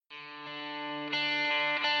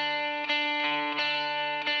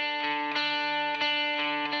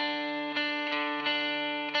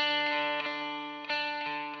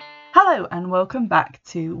Hello and welcome back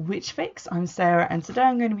to Witch Fix. I'm Sarah and today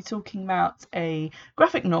I'm going to be talking about a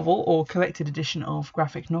graphic novel or collected edition of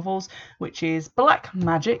graphic novels, which is Black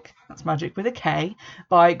Magic, that's magic with a K,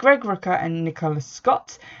 by Greg Rucka and Nicholas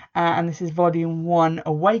Scott. And this is volume 1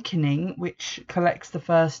 Awakening, which collects the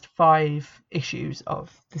first 5 issues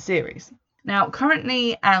of the series. Now,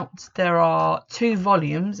 currently out there are 2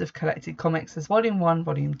 volumes of collected comics. There's volume 1,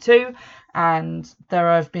 volume 2, and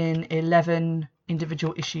there have been 11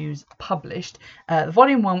 individual issues published. The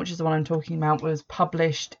volume 1, which is the one I'm talking about, was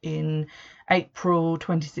published in April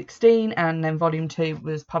 2016, and then volume 2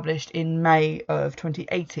 was published in May of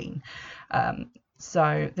 2018.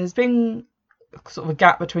 So there's been sort of a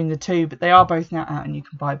gap between the 2, but they are both now out and you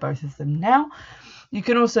can buy both of them now. You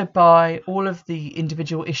can also buy all of the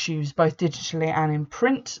individual issues both digitally and in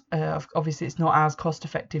print. Obviously it's not as cost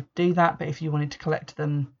effective to do that, but if you wanted to collect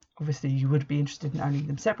them, obviously you would be interested in owning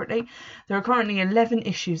them separately. There are currently 11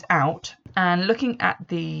 issues out, and looking at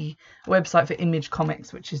the website for Image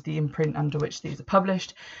Comics, which is the imprint under which these are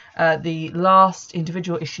published, the last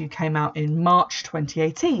individual issue came out in March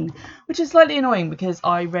 2018, which is slightly annoying because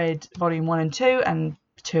I read volume 1 and 2 and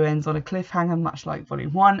 2 ends on a cliffhanger, much like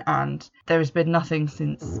volume 1, and there has been nothing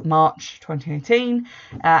since March 2018,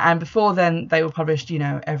 and before then they were published,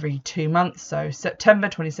 every 2 months, so September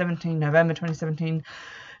 2017, November 2017,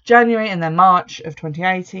 January, and then March of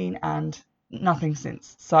 2018, and nothing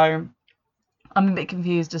since. So I'm a bit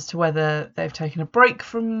confused as to whether they've taken a break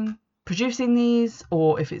from producing these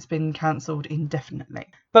or if it's been cancelled indefinitely.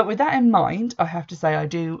 But with that in mind, I have to say I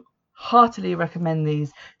do heartily recommend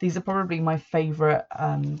these. These are probably my favourite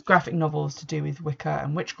graphic novels to do with Wicca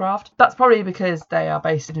and witchcraft. That's probably because they are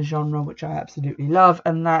based in a genre which I absolutely love,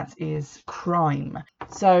 and that is crime.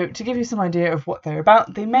 So to give you some idea of what they're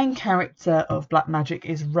about, the main character of Black Magic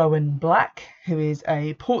is Rowan Black, who is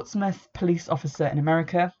a Portsmouth police officer in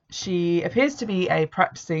America. She appears to be a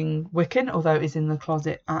practicing Wiccan, although is in the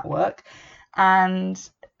closet at work, and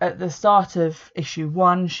at the start of issue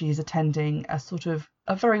 1 she is attending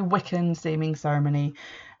a very Wiccan seeming ceremony.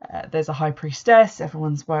 There's a high priestess,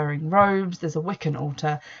 everyone's wearing robes, there's a Wiccan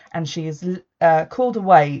altar, and she is called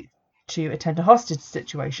away to attend a hostage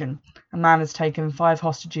situation. A man has taken 5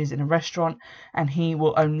 hostages in a restaurant and he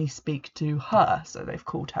will only speak to her, so they've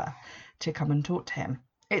called her to come and talk to him.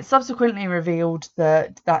 It's subsequently revealed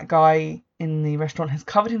that that guy in the restaurant has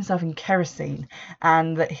covered himself in kerosene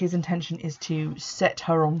and that his intention is to set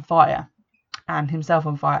her on fire and himself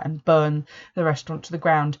on fire and burn the restaurant to the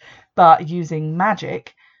ground. But using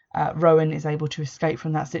magic, Rowan is able to escape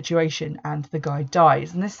from that situation and the guy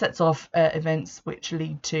dies. And this sets off events which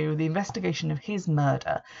lead to the investigation of his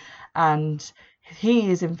murder. And he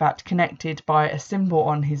is in fact connected by a symbol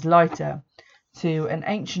on his lighter to an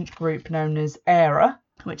ancient group known as Aira,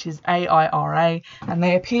 which is AIRA, and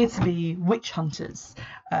they appear to be witch hunters,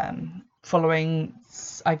 following,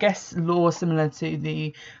 I guess, law similar to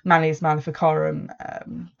the Malleus Maleficarum,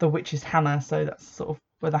 the witch's hammer, so that's sort of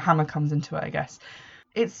where the hammer comes into it, I guess.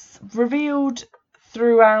 It's revealed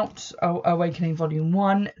throughout Awakening Volume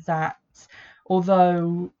 1 that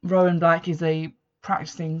although Rowan Black is a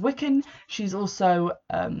practicing Wiccan, she's also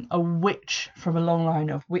a witch from a long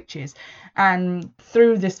line of witches, and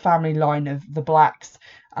through this family line of the Blacks,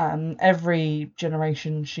 every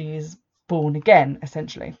generation she is born again,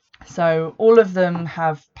 essentially. So all of them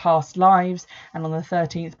have past lives, and on the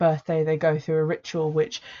 13th birthday they go through a ritual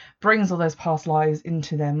which brings all those past lives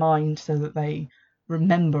into their mind so that they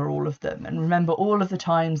remember all of them and remember all of the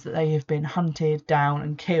times that they have been hunted down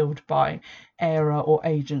and killed by Aira or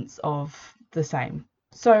agents of the same.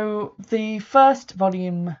 So the first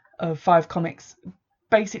volume of 5 comics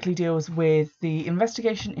basically deals with the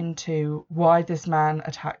investigation into why this man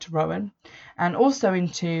attacked Rowan, and also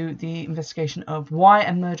into the investigation of why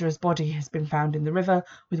a murderer's body has been found in the river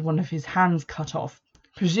with one of his hands cut off,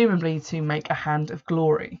 presumably to make a hand of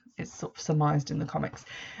glory. It's sort of surmised in the comics.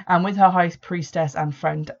 And with her high priestess and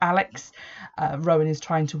friend Alex, Rowan is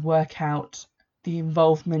trying to work out the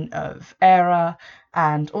involvement of Aira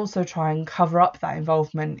and also try and cover up that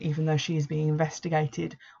involvement, even though she is being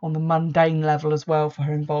investigated on the mundane level as well for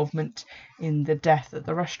her involvement in the death at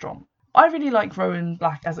the restaurant. I really like Rowan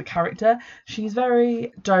Black as a character. She's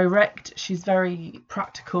very direct, she's very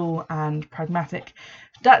practical and pragmatic.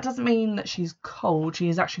 That doesn't mean that she's cold. She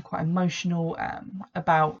is actually quite emotional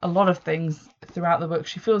about a lot of things throughout the book.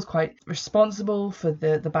 She feels quite responsible for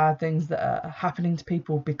the bad things that are happening to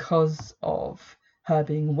people because of her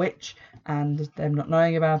being a witch and them not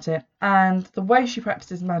knowing about it. And the way she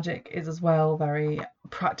practices magic is as well very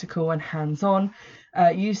practical and hands-on.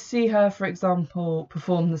 You see her, for example,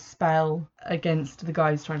 perform the spell against the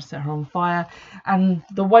guy who's trying to set her on fire, and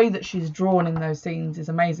the way that she's drawn in those scenes is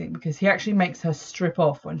amazing, because he actually makes her strip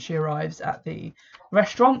off when she arrives at the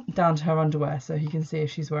restaurant down to her underwear, so he can see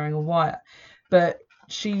if she's wearing a wire. But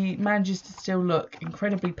she manages to still look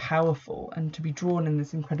incredibly powerful and to be drawn in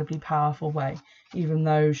this incredibly powerful way, even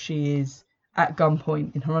though she is at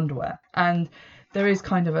gunpoint in her underwear. And there is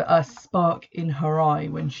kind of a spark in her eye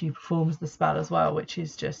when she performs the spell as well, which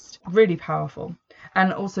is just really powerful.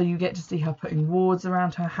 And also you get to see her putting wards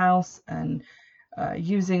around her house and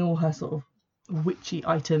using all her sort of witchy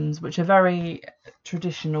items, which are very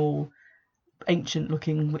traditional, ancient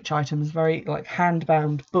looking witch items, very like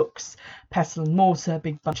hand-bound books, pestle and mortar,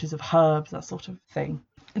 big bunches of herbs, that sort of thing.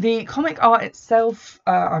 The comic art itself,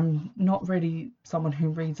 I'm not really someone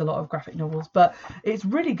who reads a lot of graphic novels, but it's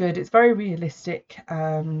really good. It's very realistic.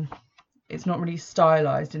 It's not really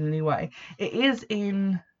stylized in any way. It is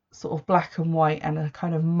in sort of black and white and a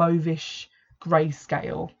kind of mauvish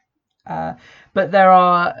grayscale. But there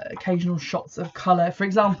are occasional shots of colour. For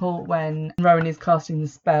example, when Rowan is casting the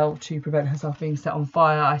spell to prevent herself being set on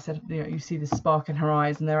fire, I said, you see the spark in her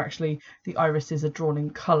eyes, and they're actually, the irises are drawn in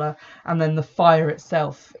colour, and then the fire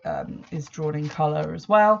itself is drawn in colour as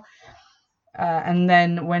well. And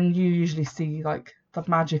then when you usually see like the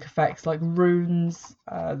magic effects, like runes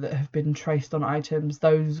that have been traced on items,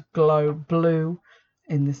 those glow blue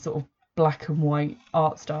in this sort of black and white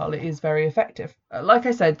art style. It is very effective. Like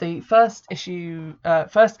I said, the first issue,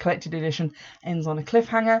 first collected edition, ends on a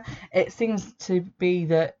cliffhanger. It seems to be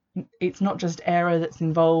that it's not just Aera that's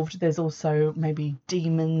involved, there's also maybe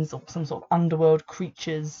demons or some sort of underworld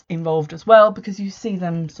creatures involved as well, because you see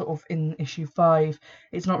them sort of in issue 5.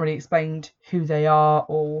 It's not really explained who they are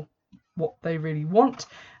or what they really want,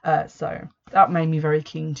 so that made me very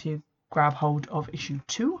keen to grab hold of issue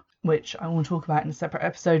 2, which I will talk about in a separate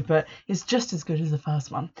episode, but it's just as good as the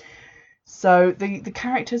first one. So the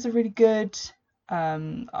characters are really good.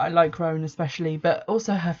 I like Rowan especially, but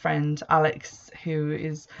also her friend Alex, who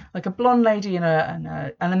is like a blonde lady and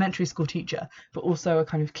an elementary school teacher, but also a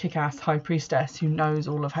kind of kick-ass high priestess who knows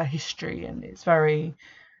all of her history and is very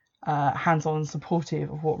hands-on and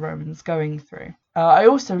supportive of what Rowan's going through. I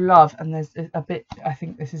also love, and there's a bit, I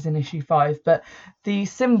think this is in issue 5, but the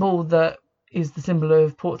symbol that is the symbol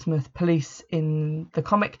of Portsmouth Police in the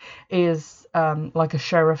comic is like a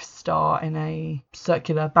sheriff's star in a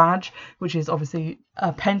circular badge, which is obviously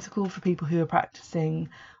a pentacle for people who are practicing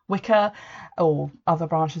Wicca or other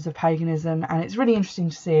branches of paganism, and it's really interesting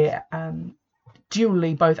to see it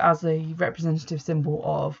dually both as a representative symbol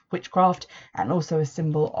of witchcraft and also a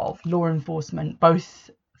symbol of law enforcement, both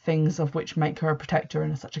things of which make her a protector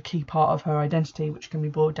and are such a key part of her identity, which can be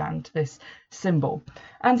boiled down to this symbol.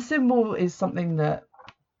 And symbol is something that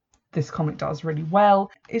this comic does really well.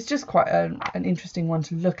 It's just quite an interesting one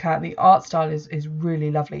to look at. The art style is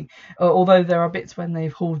really lovely, although there are bits when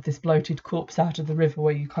they've hauled this bloated corpse out of the river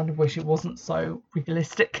where you kind of wish it wasn't so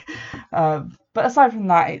realistic. But aside from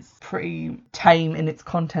that, it's pretty tame in its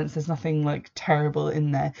contents. There's nothing like terrible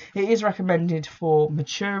in there. It is recommended for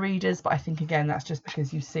mature readers, but I think again that's just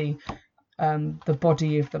because you see the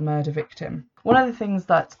body of the murder victim. One of the things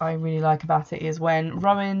that I really like about it is when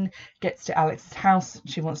Rowan gets to Alex's house,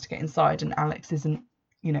 she wants to get inside and Alex isn't,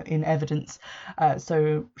 in evidence.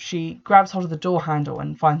 So she grabs hold of the door handle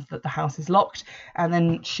and finds that the house is locked. And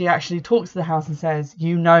then she actually talks to the house and says,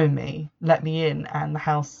 "You know me, let me in." And the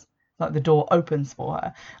house, like the door, opens for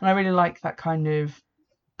her. And I really like that kind of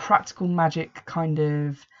practical magic kind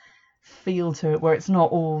of feel to it, where it's not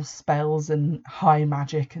all spells and high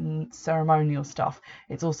magic and ceremonial stuff.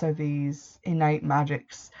 It's also these innate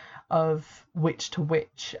magics of witch to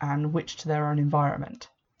witch and witch to their own environment.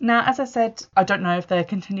 Now, as I said, I don't know if they're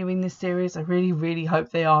continuing this series. I really, really hope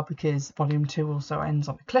they are, because volume 2 also ends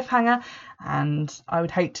on a cliffhanger, and I would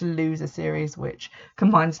hate to lose a series which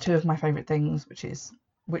combines two of my favourite things, which is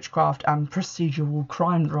witchcraft and procedural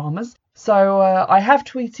crime dramas. So I have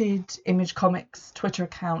tweeted Image Comics Twitter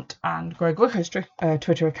account and Greg Wicker's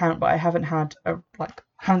Twitter account, but I haven't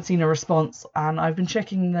seen a response, and I've been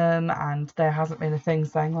checking them and there hasn't been a thing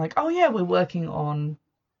saying like, oh yeah, we're working on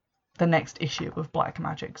the next issue of Black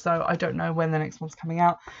Magic. So I don't know when the next one's coming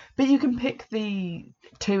out, but you can pick the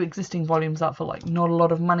 2 existing volumes up for like not a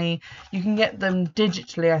lot of money. You can get them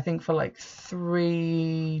digitally, I think, for like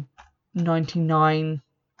 $3.99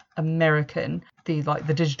 American, the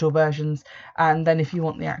digital versions, and then if you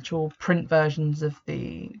want the actual print versions of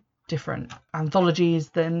the different anthologies,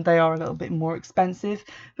 then they are a little bit more expensive,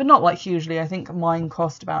 but not like hugely. I think mine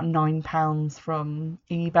cost about £9 from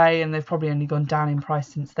eBay, and they've probably only gone down in price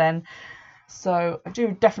since then. So I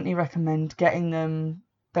do definitely recommend getting them.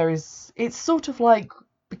 It's sort of like,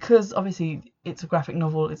 because obviously it's a graphic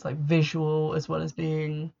novel, it's like visual as well as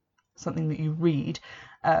being something that you read.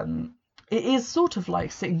 It is sort of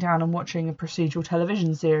like sitting down and watching a procedural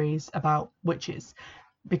television series about witches,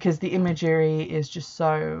 because the imagery is just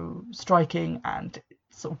so striking and it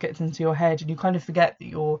sort of gets into your head, and you kind of forget that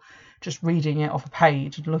you're just reading it off a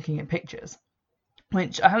page and looking at pictures,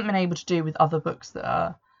 which I haven't been able to do with other books that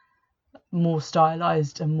are more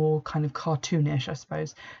stylized and more kind of cartoonish, I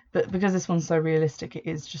suppose. But because this one's so realistic, it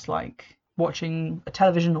is just like watching a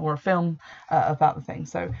television or a film about the thing.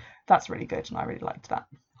 So that's really good, and I really liked that.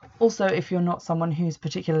 Also, if you're not someone who's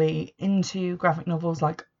particularly into graphic novels,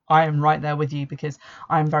 like I am right there with you, because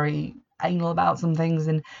I'm very anal about some things,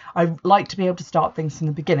 and I like to be able to start things from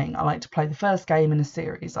the beginning. I like to play the first game in a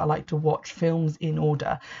series. I like to watch films in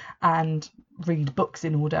order and read books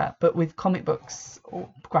in order. But with comic books or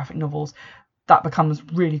graphic novels, that becomes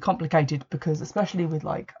really complicated, because especially with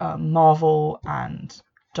like Marvel and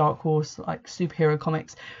Dark Horse, like superhero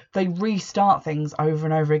comics, they restart things over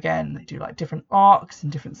and over again. They do like different arcs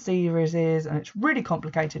and different series, and it's really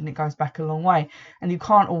complicated, and it goes back a long way, and you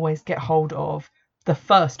can't always get hold of the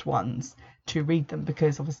first ones to read them,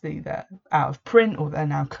 because obviously they're out of print or they're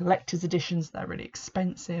now collector's editions. They're really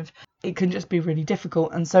expensive. It can just be really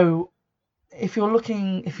difficult. And so if you're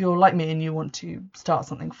like me and you want to start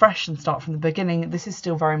something fresh and start from the beginning, this is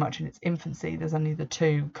still very much in its infancy. There's only the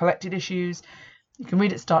 2 collected issues. You can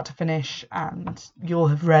read it start to finish and you'll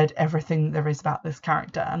have read everything there is about this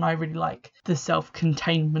character, and I really like the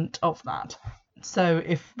self-containment of that. So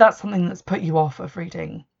if that's something that's put you off of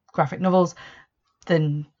reading graphic novels,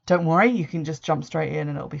 then don't worry, you can just jump straight in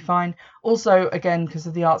and it'll be fine. Also, again, because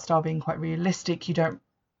of the art style being quite realistic, you don't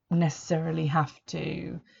necessarily have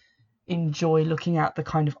to enjoy looking at the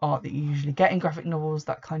kind of art that you usually get in graphic novels,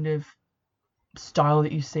 that kind of style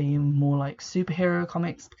that you see in more like superhero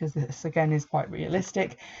comics, because this again is quite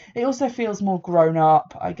realistic. It also feels more grown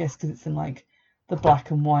up, I guess, because it's in like the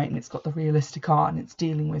black and white and it's got the realistic art and it's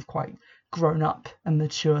dealing with quite grown up and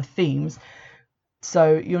mature themes.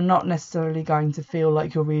 So you're not necessarily going to feel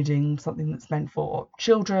like you're reading something that's meant for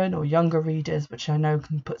children or younger readers, which I know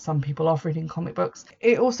can put some people off reading comic books.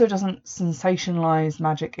 It also doesn't sensationalize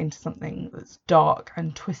magic into something that's dark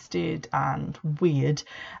and twisted and weird,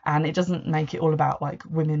 and it doesn't make it all about like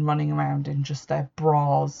women running around in just their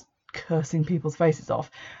bras cursing people's faces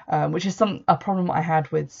off, which is a problem I had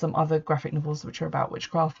with some other graphic novels which are about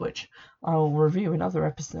witchcraft, which I'll review in other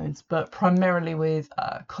episodes, but primarily with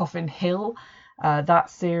Coffin Hill. That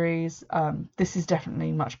series, this is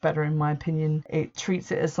definitely much better in my opinion. It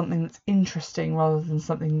treats it as something that's interesting rather than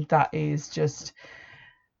something that is just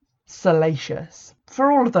salacious.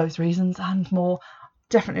 For all of those reasons and more,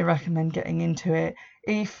 definitely recommend getting into it.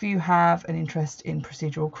 If you have an interest in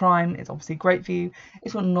procedural crime, it's obviously great for you.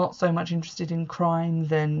 If you're not so much interested in crime,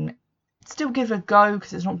 then still give it a go,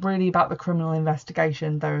 because it's not really about the criminal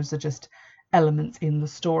investigation. Those are just elements in the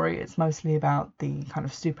story. It's mostly about the kind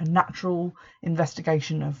of supernatural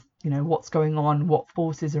investigation of, what's going on, what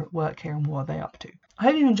forces are at work here, and what are they up to. I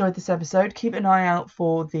hope you enjoyed this episode. Keep an eye out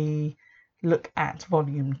for the look at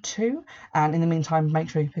volume 2, and in the meantime make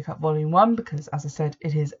sure you pick up volume 1, because as I said,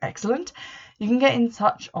 it is excellent. You can get in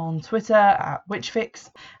touch on Twitter at WitchFix,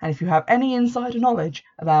 and if you have any insider knowledge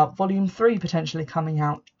about volume 3 potentially coming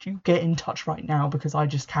out, you get in touch right now, because I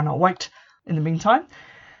just cannot wait. In the meantime,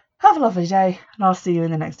 have a lovely day, and I'll see you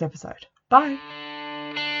in the next episode. Bye!